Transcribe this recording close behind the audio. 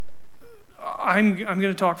I'm going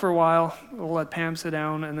to talk for a while. We'll let Pam sit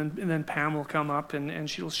down, and then Pam will come up and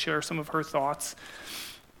she'll share some of her thoughts.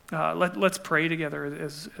 Let's pray together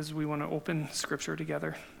as we want to open Scripture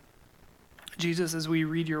together. Jesus, as we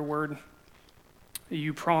read your word,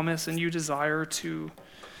 you promise and you desire to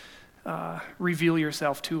reveal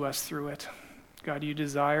yourself to us through it. God, you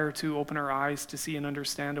desire to open our eyes to see and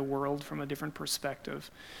understand a world from a different perspective.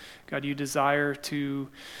 God, you desire to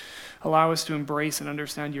allow us to embrace and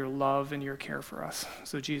understand your love and your care for us.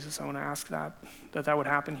 So Jesus, I want to ask that would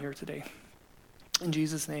happen here today. In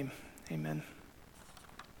Jesus' name, amen.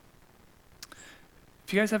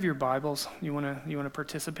 If you guys have your Bibles, you want to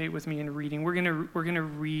participate with me in reading. We're gonna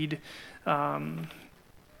read the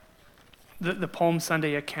Palm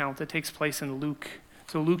Sunday account that takes place in Luke.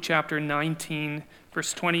 So Luke chapter 19,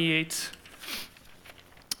 verse 28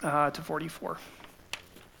 to 44.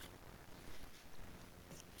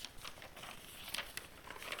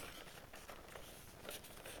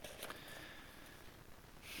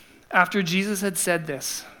 After Jesus had said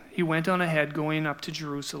this, he went on ahead, going up to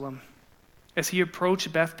Jerusalem. As he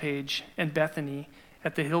approached Bethphage and Bethany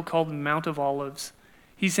at the hill called Mount of Olives,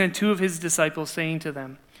 he sent two of his disciples, saying to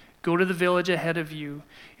them, "Go to the village ahead of you,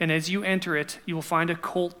 and as you enter it, you will find a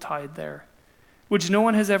colt tied there, which no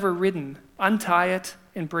one has ever ridden. Untie it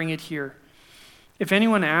and bring it here. If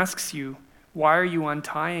anyone asks you, 'Why are you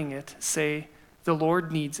untying it?' say, 'The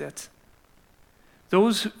Lord needs it.'"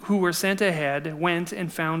 Those who were sent ahead went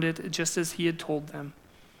and found it just as he had told them.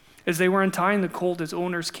 As they were untying the colt, its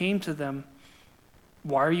owners came to them.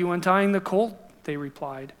 "Why are you untying the colt?" they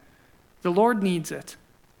replied. "The Lord needs it."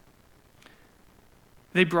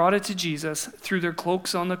 They brought it to Jesus, threw their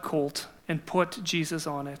cloaks on the colt, and put Jesus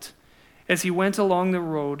on it. As he went along the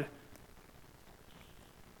road,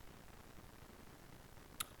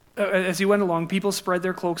 people spread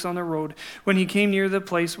their cloaks on the road. When he came near the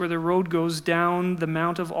place where the road goes down the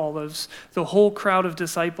Mount of Olives, the whole crowd of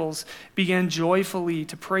disciples began joyfully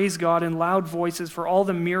to praise God in loud voices for all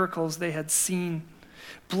the miracles they had seen.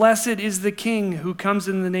 "Blessed is the King who comes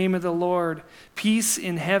in the name of the Lord. Peace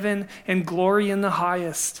in heaven and glory in the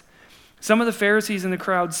highest." Some of the Pharisees in the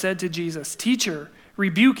crowd said to Jesus, "Teacher,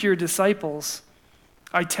 rebuke your disciples."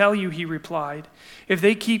 "I tell you," he replied, "if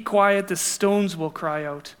they keep quiet, the stones will cry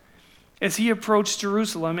out." As he approached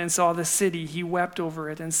Jerusalem and saw the city, he wept over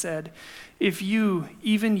it and said, "If you,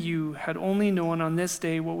 even you, had only known on this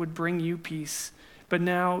day what would bring you peace, but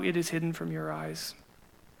now it is hidden from your eyes."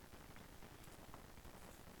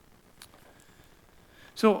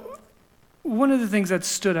 So one of the things that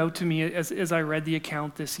stood out to me as I read the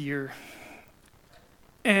account this year,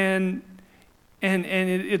 and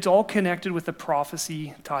it's all connected with the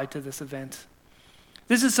prophecy tied to this event.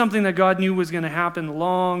 This is something that God knew was going to happen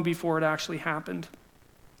long before it actually happened.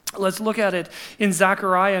 Let's look at it in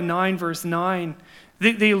Zechariah 9, verse 9.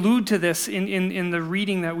 They allude to this in the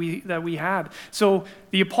reading that we had. So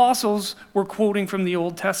the apostles were quoting from the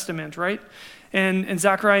Old Testament, right? And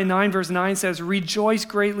Zechariah 9, verse 9 says, "Rejoice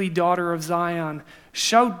greatly, daughter of Zion.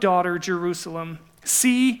 Shout, daughter Jerusalem.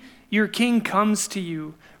 See, your king comes to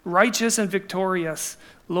you, righteous and victorious,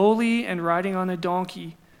 lowly and riding on a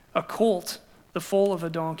donkey, a colt, the foal of a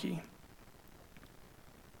donkey."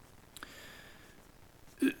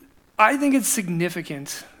 I think it's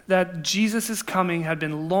significant that Jesus' coming had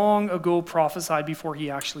been long ago prophesied before he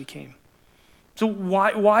actually came. So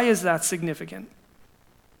why is that significant?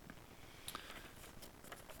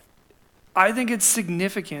 I think it's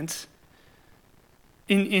significant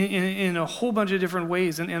in a whole bunch of different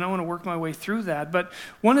ways, and I want to work my way through that. But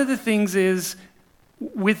one of the things is,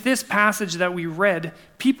 with this passage that we read,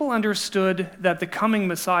 people understood that the coming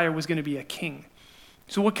Messiah was going to be a king.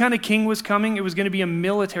 So what kind of king was coming? It was going to be a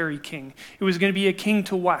military king. It was going to be a king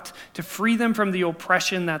to what? To free them from the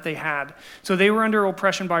oppression that they had. So they were under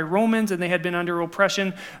oppression by Romans, and they had been under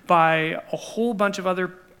oppression by a whole bunch of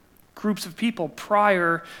other groups of people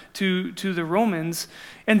prior to the Romans,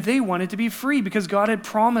 and they wanted to be free because God had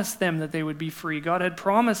promised them that they would be free. God had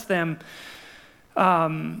promised them,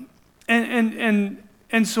 and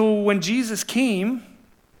so when Jesus came,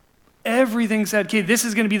 everything said, "Okay, this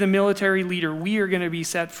is going to be the military leader. We are going to be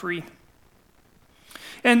set free."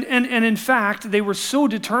 And in fact, they were so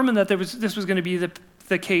determined that this was going to be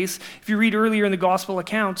the case. If you read earlier in the gospel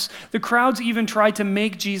accounts, the crowds even tried to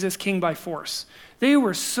make Jesus king by force. They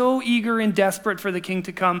were so eager and desperate for the king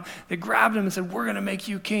to come, they grabbed him and said, "We're going to make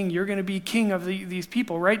you king. You're going to be king of these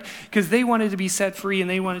people," right? Because they wanted to be set free, and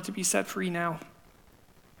they wanted to be set free now.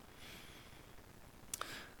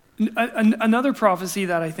 Another prophecy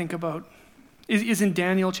that I think about is in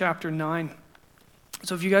Daniel chapter 9.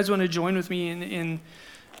 So if you guys want to join with me in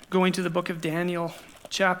going to the book of Daniel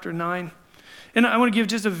chapter 9. And I want to give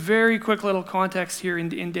just a very quick little context here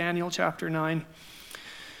in Daniel chapter 9.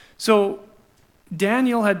 So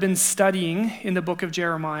Daniel had been studying in the book of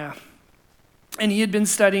Jeremiah. And he had been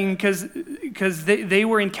studying because they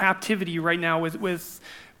were in captivity right now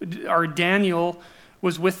Daniel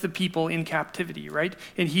was with the people in captivity, right?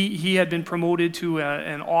 And he had been promoted to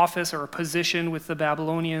an office or a position with the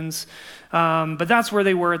Babylonians. But that's where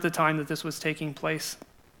they were at the time that this was taking place.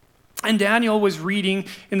 And Daniel was reading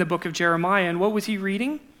in the book of Jeremiah. And what was he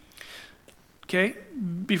reading? Okay,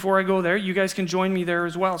 before I go there, you guys can join me there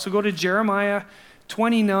as well. So go to Jeremiah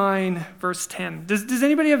 29, verse 10. Does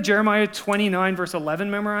anybody have Jeremiah 29, verse 11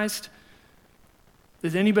 memorized?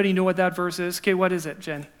 Does anybody know what that verse is? Okay, what is it,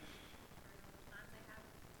 Jen?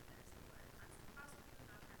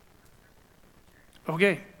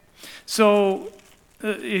 Okay, so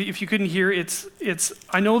if you couldn't hear, it's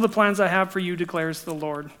I know the plans I have for you, declares the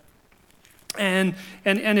Lord. And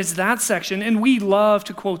it's that section, and we love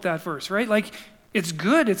to quote that verse, right? Like, it's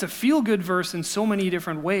good. It's a feel-good verse in so many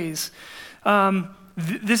different ways.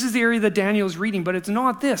 This is the area that Daniel's reading, but it's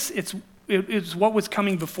not this. It's what was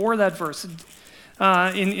coming before that verse,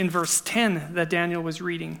 in verse 10 that Daniel was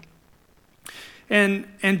reading.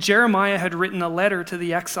 And Jeremiah had written a letter to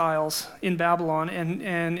the exiles in Babylon,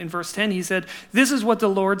 and in verse 10 he said, "This is what the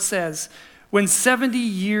Lord says, when 70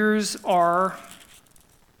 years are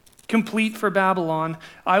complete for Babylon,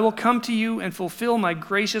 I will come to you and fulfill my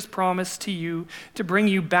gracious promise to you to bring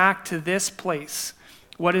you back to this place."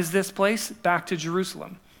 What is this place? Back to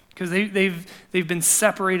Jerusalem. Because they've been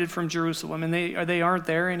separated from Jerusalem, and they aren't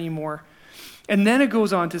there anymore. And then it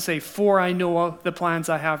goes on to say, "For I know the plans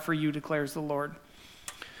I have for you, declares the Lord."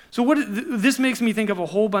 So this makes me think of a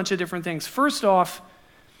whole bunch of different things. First off,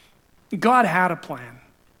 God had a plan.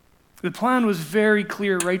 The plan was very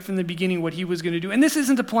clear right from the beginning what he was going to do. And this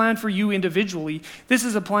isn't a plan for you individually. This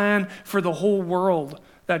is a plan for the whole world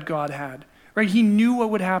that God had. Right? He knew what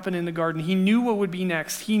would happen in the garden. He knew what would be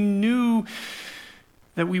next. He knew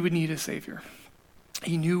that we would need a Savior.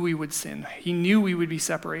 He knew we would sin. He knew we would be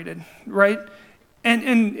separated. Right?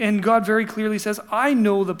 And God very clearly says, "I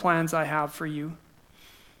know the plans I have for you."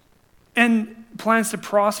 And plans to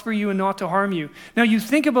prosper you and not to harm you. Now you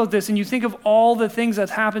think about this and you think of all the things that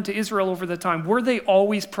happened to Israel over the time. Were they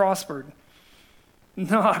always prospered?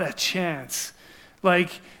 Not a chance.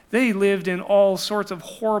 Like, they lived in all sorts of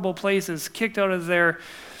horrible places, kicked out of their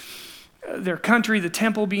country, the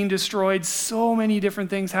temple being destroyed, so many different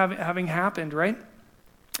things having happened, right?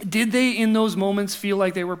 Did they in those moments feel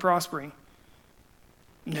like they were prospering?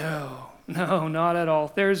 No, not at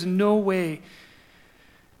all. There's no way.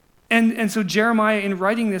 And so Jeremiah, in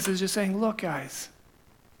writing this, is just saying, look, guys,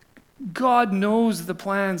 God knows the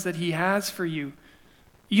plans that he has for you.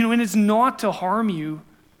 You know, and it's not to harm you.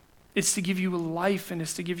 It's to give you a life, and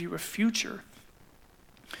it's to give you a future.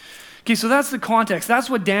 Okay, so that's the context. That's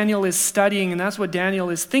what Daniel is studying, and that's what Daniel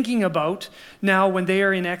is thinking about now when they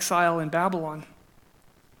are in exile in Babylon.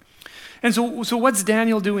 And so what's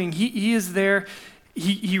Daniel doing? He is there.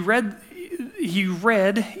 He read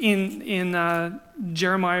in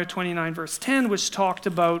Jeremiah 29, verse 10, which talked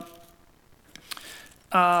about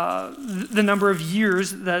the number of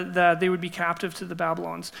years that they would be captive to the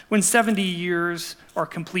Babylons, when 70 years are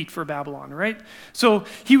complete for Babylon, right? So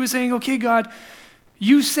he was saying, okay, God,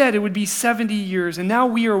 you said it would be 70 years, and now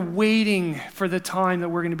we are waiting for the time that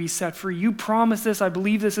we're going to be set free. You promised this. I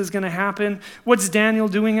believe this is going to happen. What's Daniel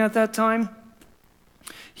doing at that time?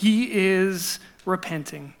 He is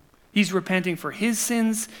repenting. He's repenting for his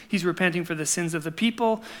sins. He's repenting for the sins of the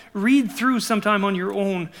people. Read through sometime on your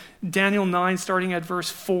own Daniel 9, starting at verse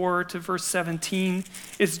 4 to verse 17.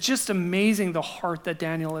 It's just amazing the heart that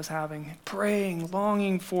Daniel is having, praying,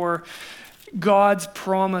 longing for God's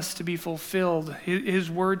promise to be fulfilled, his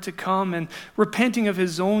word to come, and repenting of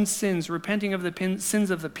his own sins, repenting of the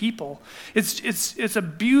sins of the people. It's a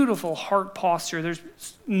beautiful heart posture. There's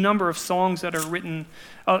a number of songs that are written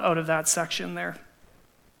out of that section there.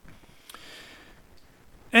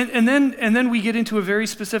 And then we get into a very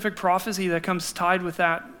specific prophecy that comes tied with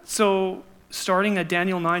that. So starting at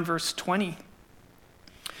Daniel 9, verse 20.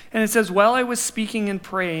 And it says, "While I was speaking and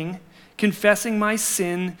praying, confessing my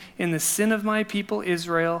sin and the sin of my people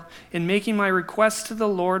Israel, and making my request to the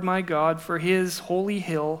Lord my God for his holy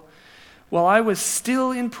hill, while I was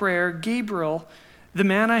still in prayer, Gabriel, the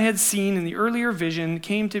man I had seen in the earlier vision,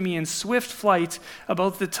 came to me in swift flight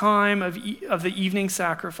about the time of the evening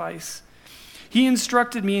sacrifice. He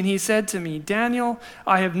instructed me and he said to me, 'Daniel,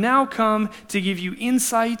 I have now come to give you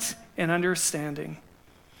insight and understanding.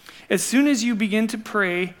 As soon as you begin to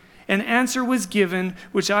pray, an answer was given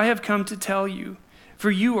which I have come to tell you. for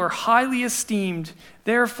you are highly esteemed.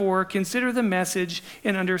 Therefore, consider the message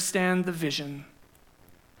and understand the vision."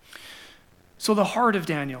 So the heart of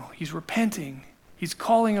Daniel, he's repenting. He's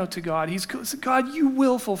calling out to God. He's, "God, you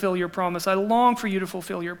will fulfill your promise. I long for you to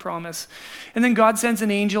fulfill your promise." And then God sends an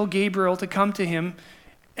angel, Gabriel, to come to him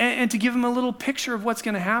and to give him a little picture of what's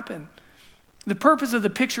going to happen. The purpose of the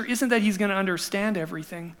picture isn't that he's going to understand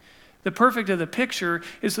everything. The purpose of the picture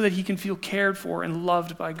is so that he can feel cared for and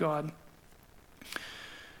loved by God.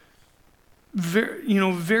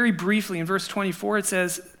 Very briefly, in verse 24, it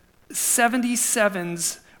says,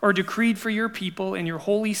 77s are decreed for your people and your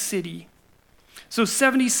holy city. So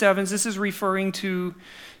 77s, this is referring to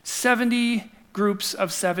 70 groups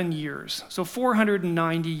of 7 years. So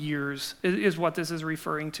 490 years is what this is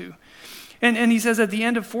referring to. And he says at the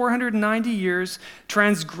end of 490 years,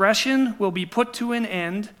 transgression will be put to an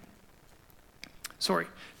end.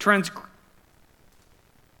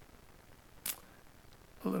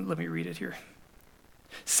 Let me read it here.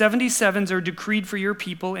 77s are decreed for your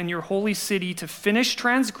people and your holy city to finish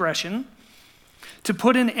transgression, to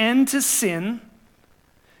put an end to sin,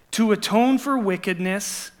 to atone for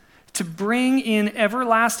wickedness, to bring in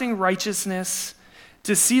everlasting righteousness,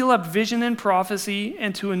 to seal up vision and prophecy,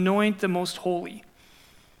 and to anoint the most holy.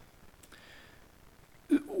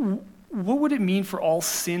 What would it mean for all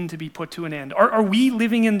sin to be put to an end? Are we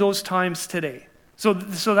living in those times today? So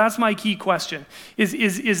that's my key question.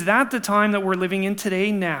 Is that the time that we're living in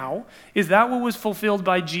today now? Is that what was fulfilled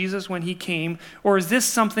by Jesus when he came? Or is this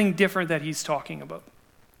something different that he's talking about?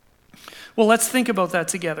 Well, let's think about that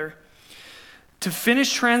together. To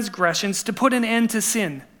finish transgressions, to put an end to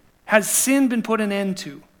sin. Has sin been put an end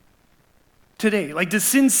to today? Like, does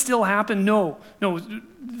sin still happen? No.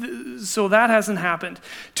 So that hasn't happened.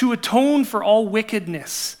 To atone for all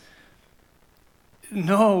wickedness.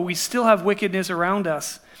 No, we still have wickedness around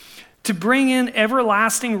us. To bring in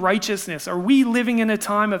everlasting righteousness. Are we living in a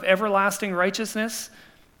time of everlasting righteousness?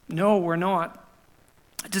 No, we're not.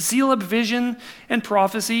 To seal up vision and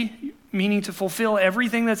prophecy, meaning to fulfill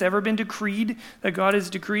everything that's ever been decreed, that God has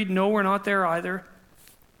decreed. No, we're not there either.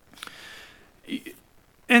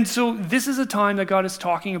 And so this is a time that God is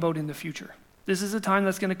talking about in the future. This is a time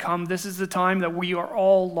that's going to come. This is the time that we are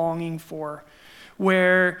all longing for,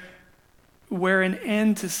 where an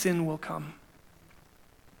end to sin will come.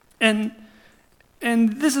 And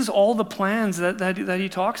this is all the plans that he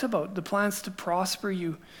talks about, the plans to prosper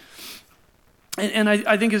you. And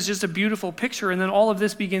I think it's just a beautiful picture. And then all of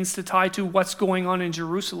this begins to tie to what's going on in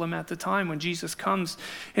Jerusalem at the time when Jesus comes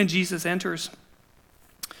and Jesus enters.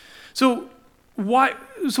 So why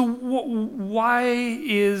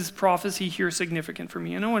is prophecy here significant for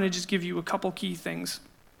me? And I want to just give you a couple key things.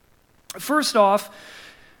 First off,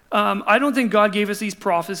 I don't think God gave us these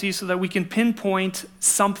prophecies so that we can pinpoint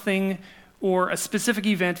something or a specific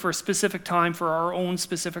event for a specific time for our own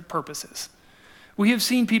specific purposes. We have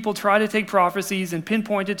seen people try to take prophecies and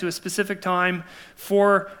pinpoint it to a specific time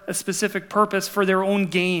for a specific purpose for their own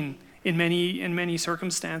gain in many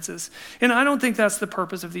circumstances. And I don't think that's the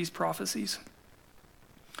purpose of these prophecies.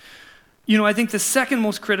 I think the second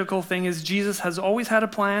most critical thing is Jesus has always had a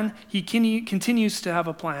plan. He continues to have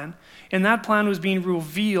a plan. And that plan was being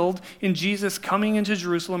revealed in Jesus coming into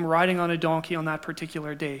Jerusalem, riding on a donkey on that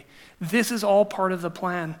particular day. This is all part of the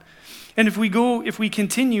plan. And if we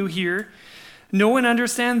continue here, know and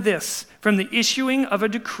understand this: from the issuing of a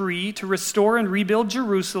decree to restore and rebuild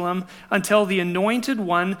Jerusalem until the anointed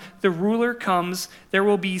one, the ruler, comes, there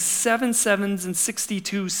will be 7 sevens and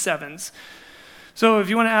 62 sevens. So if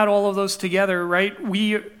you want to add all of those together, right,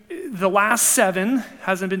 the last 7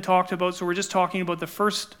 hasn't been talked about, so we're just talking about the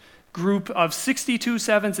first group of 62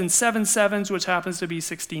 sevens and 7 sevens, which happens to be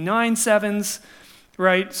 69 sevens,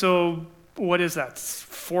 right? So what is that?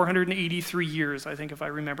 483 years, I think, if I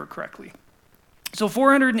remember correctly. So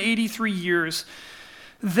 483 years.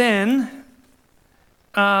 Then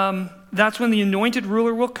that's when the anointed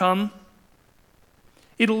ruler will come.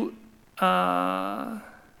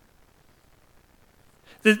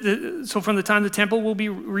 So from the time the temple will be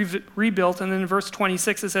rebuilt, and then in verse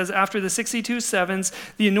 26 it says, after the 62 sevens,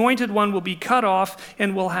 the anointed one will be cut off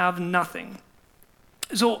and will have nothing.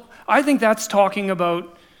 So I think that's talking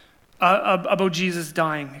about Jesus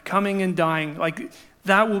dying, coming and dying. Like,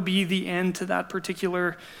 that will be the end to that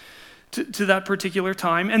particular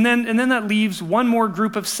time. And then that leaves one more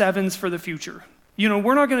group of sevens for the future.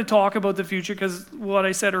 We're not going to talk about the future because what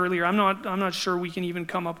I said earlier, I'm not sure we can even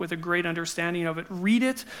come up with a great understanding of it. Read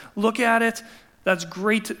it, look at it. That's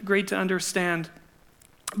great to understand.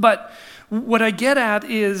 But what I get at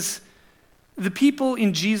is The people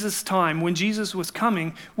in Jesus' time, when Jesus was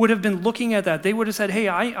coming, would have been looking at that. They would have said, hey,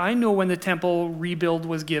 I know when the temple rebuild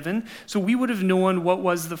was given. So we would have known what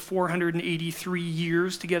was the 483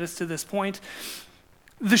 years to get us to this point.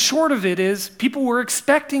 The short of it is, people were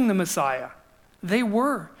expecting the Messiah. They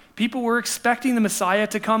were. People were expecting the Messiah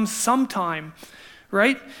to come sometime,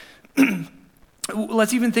 right?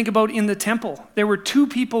 Let's even think about in the temple. There were two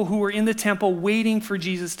people who were in the temple waiting for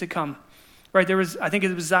Jesus to come. Right, there was, I think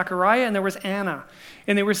it was Zechariah and there was Anna.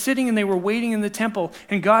 And they were sitting and they were waiting in the temple.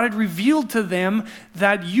 And God had revealed to them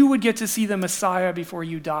that you would get to see the Messiah before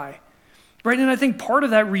you die. Right, and I think part of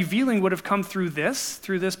that revealing would have come through this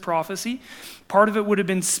prophecy. Part of it would have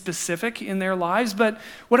been specific in their lives. But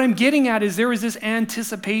what I'm getting at is there was this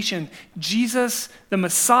anticipation. Jesus, the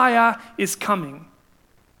Messiah, is coming.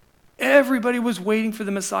 Everybody was waiting for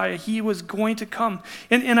the Messiah. He was going to come.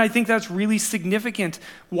 And I think that's really significant.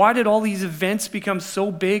 Why did all these events become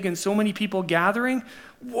so big and so many people gathering?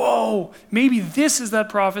 Whoa, maybe this is that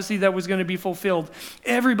prophecy that was going to be fulfilled.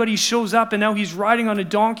 Everybody shows up and now he's riding on a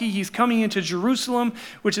donkey. He's coming into Jerusalem,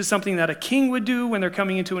 which is something that a king would do when they're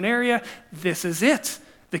coming into an area. This is it.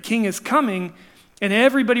 The king is coming. And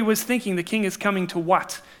everybody was thinking the king is coming to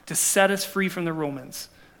what? To set us free from the Romans.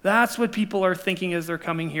 That's what people are thinking as they're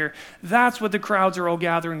coming here. That's what the crowds are all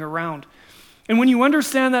gathering around. And when you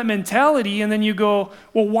understand that mentality and then you go,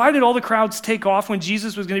 well, why did all the crowds take off when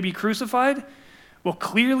Jesus was going to be crucified? Well,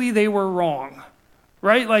 clearly they were wrong,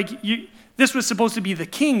 right? This was supposed to be the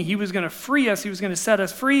king. He was going to free us. He was going to set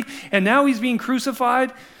us free. And now he's being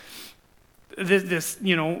crucified.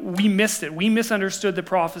 We missed it. We misunderstood the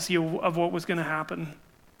prophecy of what was going to happen.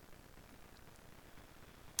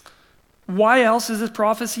 Why else is this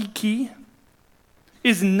prophecy key?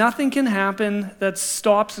 Is nothing can happen that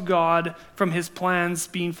stops God from his plans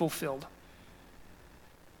being fulfilled.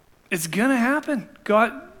 It's going to happen.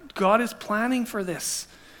 God is planning for this.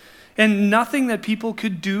 And nothing that people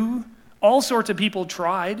could do, all sorts of people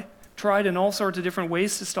tried in all sorts of different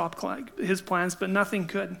ways to stop his plans, but nothing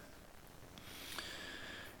could.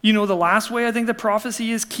 The last way I think the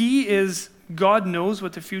prophecy is key is God knows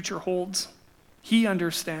what the future holds. He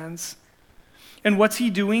understands. And what's he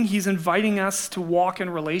doing? He's inviting us to walk in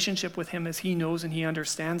relationship with him as he knows and he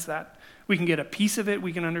understands that. We can get a piece of it.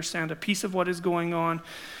 We can understand a piece of what is going on.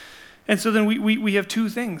 And so then we have two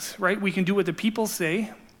things, right? We can do what the people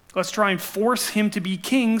say. Let's try and force him to be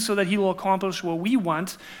king so that he will accomplish what we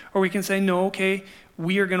want. Or we can say, no, okay,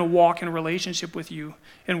 we are going to walk in a relationship with you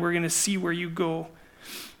and we're going to see where you go.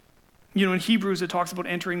 In Hebrews, it talks about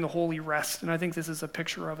entering the holy rest. And I think this is a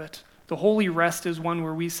picture of it. The holy rest is one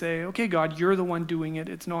where we say, okay, God, you're the one doing it.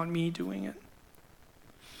 It's not me doing it.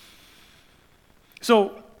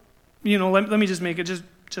 So, let me just make it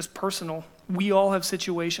just personal. We all have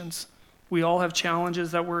situations. We all have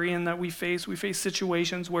challenges that we're in, that we face. We face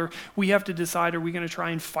situations where we have to decide, are we going to try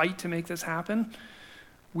and fight to make this happen? Are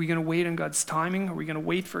we going to wait on God's timing? Are we going to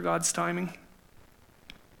wait for God's timing?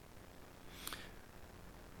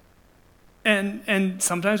 And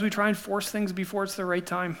sometimes we try and force things before it's the right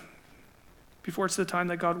time. Before it's the time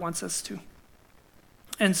that God wants us to.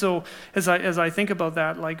 And so as I think about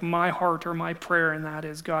that, my heart or my prayer in that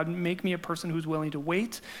is, God, make me a person who's willing to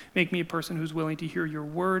wait. Make me a person who's willing to hear your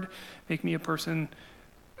word. Make me a person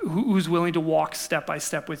who's willing to walk step by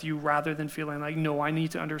step with you rather than feeling like, no, I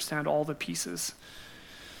need to understand all the pieces.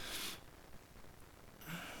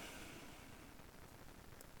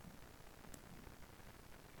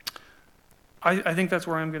 I think that's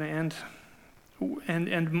where I'm going to end.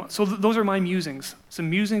 So those are my musings. Some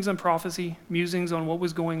musings on prophecy, musings on what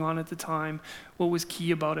was going on at the time, what was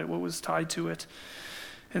key about it, what was tied to it.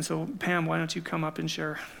 And so, Pam, why don't you come up and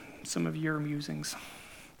share some of your musings?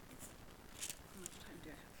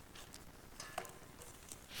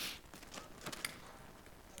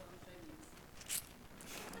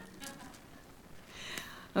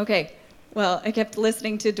 Okay. Well, I kept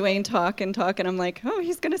listening to Dwayne talk, and I'm like, oh,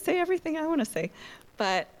 he's going to say everything I want to say.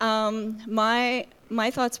 But my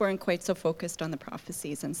thoughts weren't quite so focused on the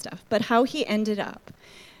prophecies and stuff, but how he ended up.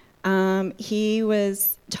 He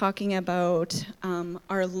was talking about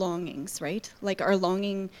our longings, right? Our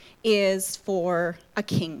longing is for a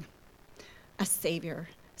king, a savior,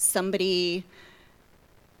 somebody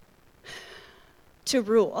to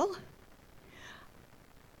rule.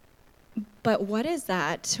 But what is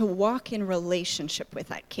that to walk in relationship with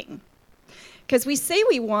that king? Because we say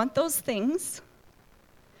we want those things,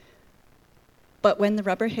 but when the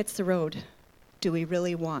rubber hits the road, do we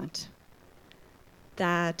really want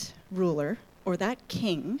that ruler or that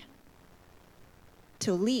king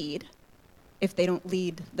to lead if they don't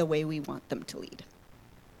lead the way we want them to lead?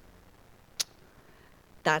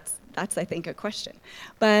 That's I think, a question.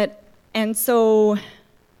 And so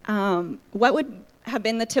what would have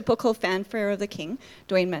been the typical fanfare of the king?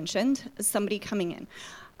 Dwayne mentioned somebody coming in.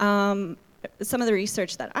 Some of the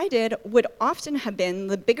research that I did would often have been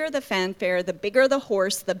the bigger the fanfare, the bigger the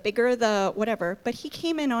horse, the bigger the whatever, but he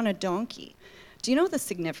came in on a donkey. Do you know the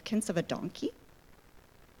significance of a donkey?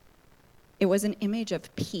 It was an image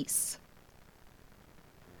of peace.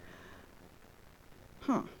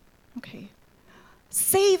 Okay.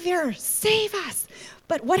 Savior, save us!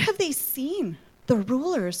 But what have they seen? The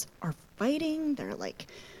rulers are fighting. They're like,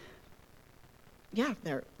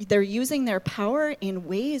 they're using their power in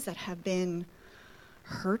ways that have been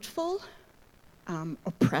hurtful,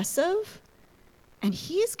 oppressive, and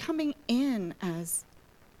he's coming in as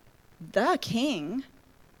the king,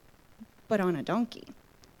 but on a donkey.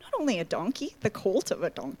 Not only a donkey, the colt of a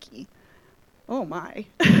donkey. Oh my.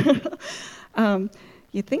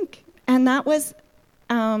 You think. And that was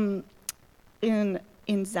in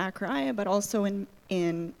Zechariah, but also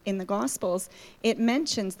in the Gospels, it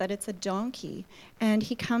mentions that it's a donkey, and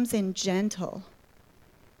he comes in gentle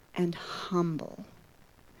and humble.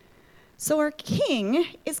 So our king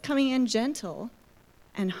is coming in gentle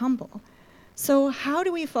and humble. So how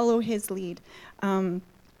do we follow his lead?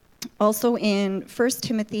 Also in 1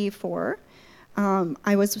 Timothy 4,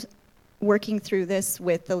 I was working through this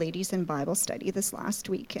with the ladies in Bible study this last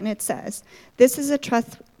week, and it says, "This is a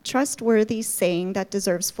trustworthy saying that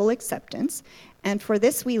deserves full acceptance, and for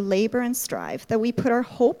this we labor and strive, that we put our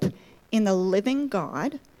hope in the living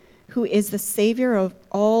God, who is the Savior of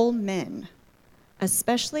all men,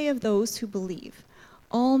 especially of those who believe."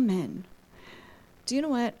 All men. Do you know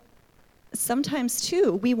what? Sometimes,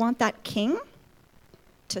 too, we want that king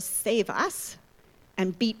to save us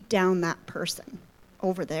and beat down that person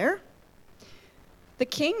over there. The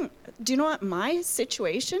king, do you know what? My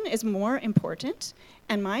situation is more important,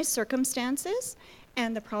 and my circumstances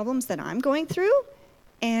and the problems that I'm going through,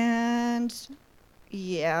 and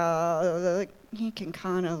yeah, he can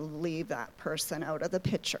kind of leave that person out of the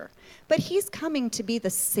picture. But he's coming to be the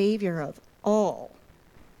Savior of all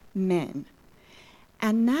men.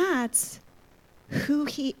 And that's who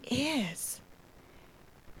he is.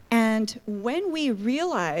 And when we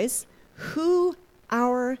realize who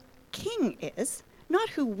our king is, not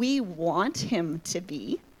who we want him to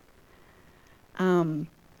be,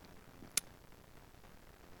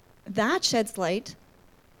 that sheds light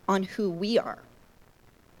on who we are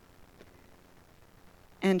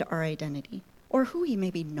and our identity, or who we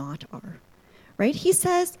maybe not are, right? He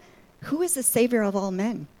says, who is the Savior of all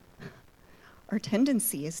men? Our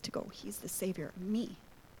tendency is to go, he's the Savior of me.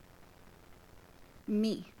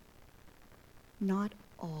 Me. Not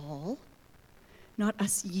all. Not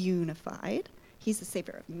us unified. He's the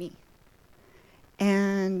Savior of me.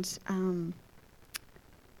 And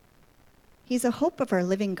he's a hope of our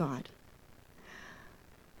living God.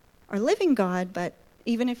 Our living God, but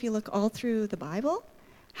even if you look all through the Bible,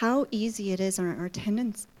 how easy it is,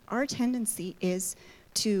 our tendency is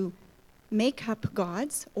to make up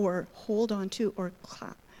gods or hold on to or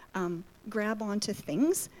grab onto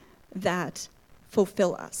things that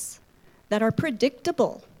fulfill us, that are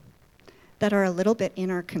predictable, that are a little bit in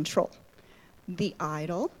our control. The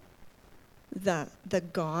idol, the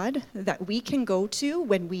God that we can go to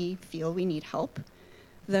when we feel we need help,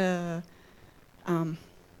 the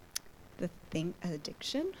thing,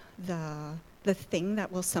 addiction, the thing that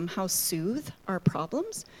will somehow soothe our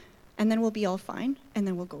problems, and then we'll be all fine, and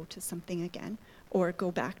then we'll go to something again, or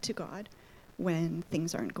go back to God when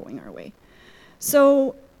things aren't going our way.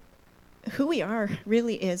 So who we are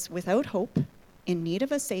really is without hope, in need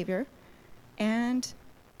of a Savior, and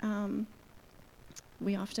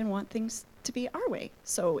we often want things to be our way.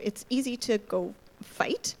 So it's easy to go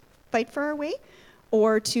fight for our way,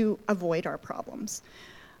 or to avoid our problems.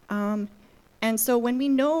 And so when we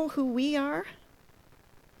know who we are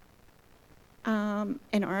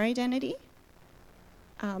and our identity,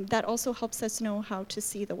 that also helps us know how to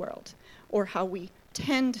see the world, or how we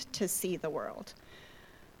tend to see the world.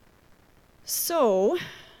 So,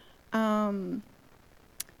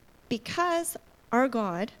 because our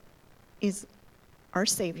God is our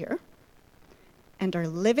Savior and our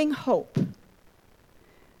living hope,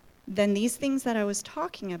 then these things that I was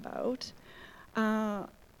talking about, how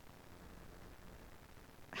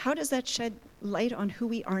does that shed light on who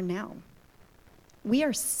we are now? We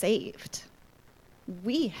are saved.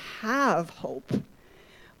 We have hope.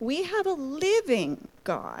 We have a living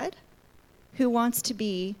God who wants to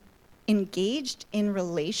be engaged in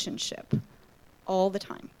relationship all the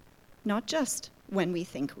time, not just when we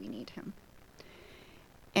think we need him.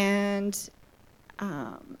 And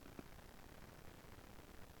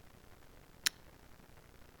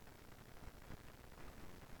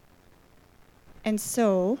And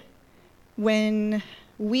so when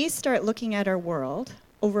we start looking at our world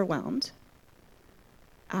overwhelmed,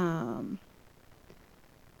 don't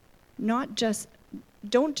just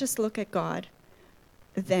look at God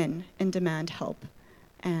then and demand help.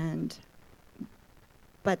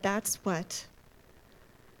 But that's what,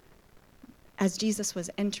 as Jesus was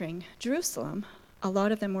entering Jerusalem, a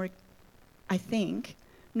lot of them were, I think,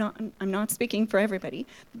 I'm not speaking for everybody,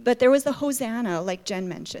 but there was the Hosanna, like Jen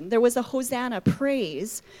mentioned. There was a Hosanna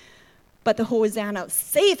praise, but the Hosanna,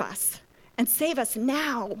 save us, and save us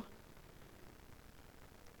now.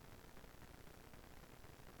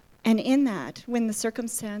 And in that, when the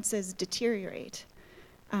circumstances deteriorate,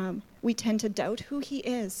 we tend to doubt who he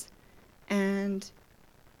is and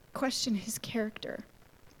question his character.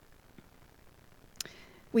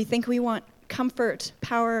 We think we want comfort,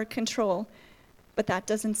 power, control, but that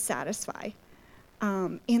doesn't satisfy.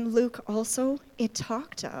 In Luke also, it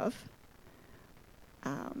talked of,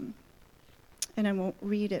 and I won't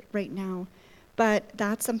read it right now, but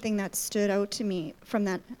that's something that stood out to me from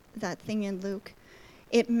that thing in Luke.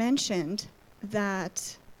 It mentioned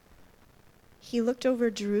that he looked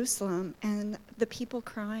over Jerusalem and the people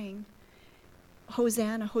crying,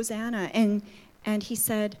 Hosanna, Hosanna. And he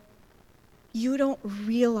said, you don't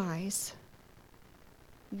realize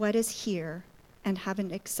what is here and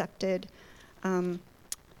haven't accepted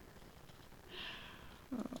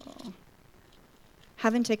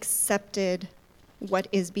what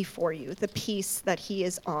is before you, the peace that he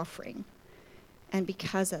is offering. And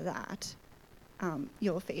because of that,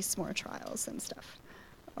 you'll face more trials and stuff.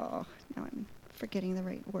 Oh, now I'm forgetting the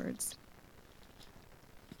right words.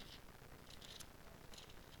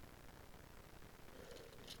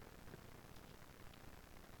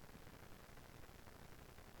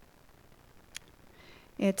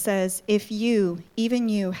 It says, if you, even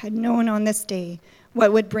you, had known on this day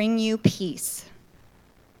what would bring you peace,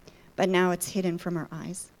 but now it's hidden from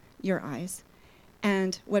your eyes.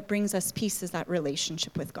 And what brings us peace is that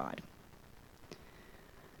relationship with God.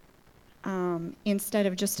 Instead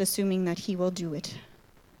of just assuming that he will do it.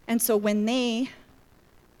 And so when they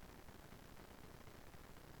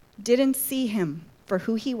didn't see him for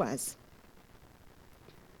who he was,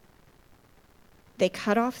 they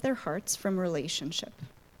cut off their hearts from relationship.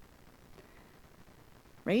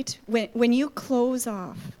 Right? When you close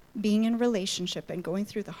off being in relationship and going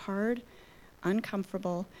through the hard,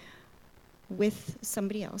 uncomfortable with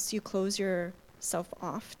somebody else, you close yourself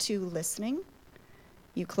off to listening.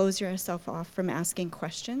 You close yourself off from asking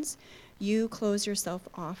questions. You close yourself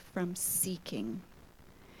off from seeking.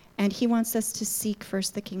 And he wants us to seek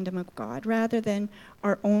first the kingdom of God rather than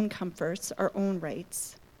our own comforts, our own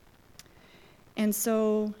rights. And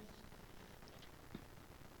so,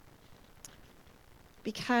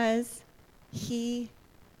 because he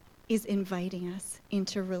is inviting us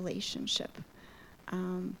into relationship,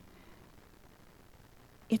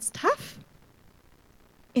 it's tough.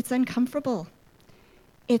 It's uncomfortable.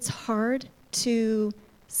 It's hard to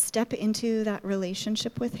step into that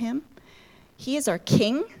relationship with him. He is our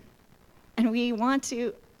king, and we want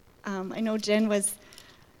to, I know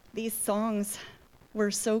these songs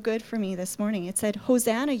were so good for me this morning. It said,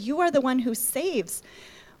 Hosanna, you are the one who saves.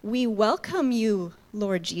 We welcome you,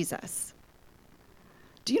 Lord Jesus.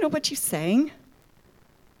 Do you know what you sang?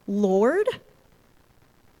 Lord?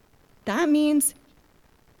 That means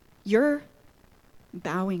you're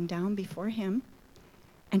bowing down before him,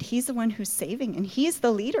 and he's the one who's saving, and he's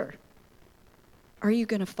the leader. Are you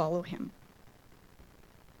going to follow him?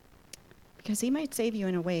 Because he might save you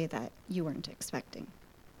in a way that you weren't expecting.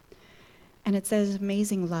 And it says,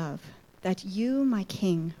 amazing love, that you, my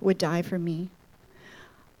king, would die for me.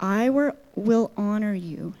 I will honor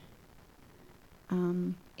you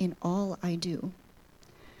in all I do.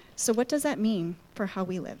 So what does that mean for how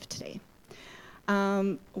we live today?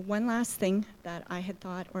 One last thing that I had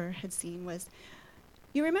thought or had seen was,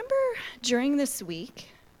 you remember during this week,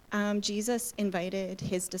 Jesus invited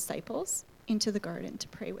his disciples into the garden to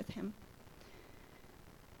pray with him.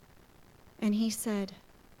 And he said,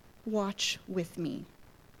 watch with me.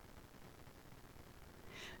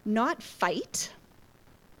 Not fight,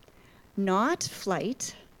 not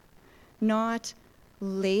flight, not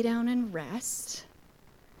lay down and rest,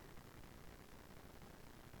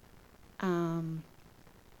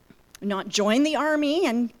 not join the army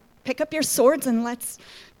and pick up your swords and let's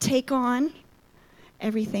take on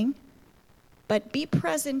everything, but be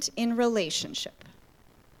present in relationship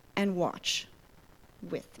and watch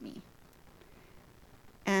with me.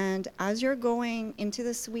 And as you're going into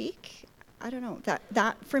this week, I don't know,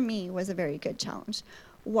 that for me was a very good challenge.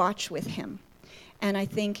 Watch with him. And I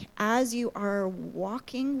think as you are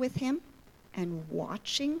walking with him, and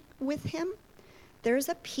watching with him, there's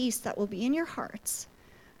a peace that will be in your hearts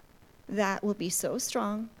that will be so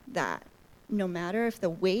strong that no matter if the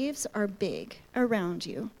waves are big around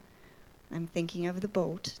you, I'm thinking of the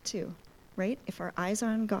boat too, right? If our eyes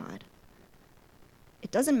are on God,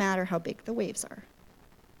 it doesn't matter how big the waves are,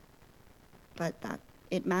 but that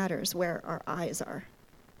it matters where our eyes are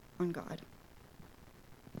on God.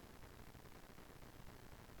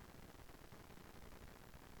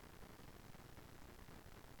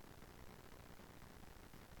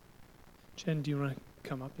 Jen, do you want to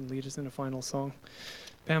come up and lead us in a final song?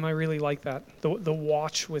 Pam, I really like that. The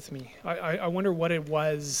watch with me. I wonder what it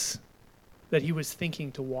was that he was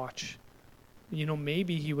thinking to watch.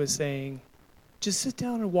 Maybe he was saying, just sit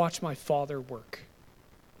down and watch my Father work.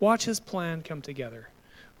 Watch his plan come together.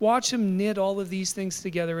 Watch him knit all of these things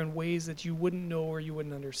together in ways that you wouldn't know or you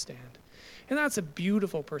wouldn't understand. And that's a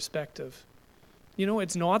beautiful perspective.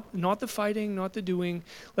 It's not the fighting, not the doing.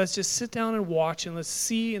 Let's just sit down and watch, and let's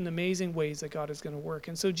see in the amazing ways that God is going to work.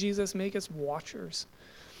 And so, Jesus, make us watchers.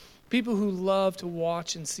 People who love to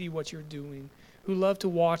watch and see what you're doing, who love to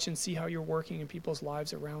watch and see how you're working in people's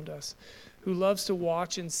lives around us, who loves to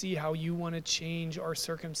watch and see how you want to change our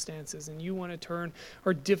circumstances and you want to turn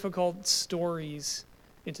our difficult stories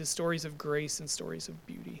into stories of grace and stories of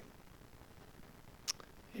beauty.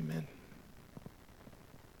 Amen.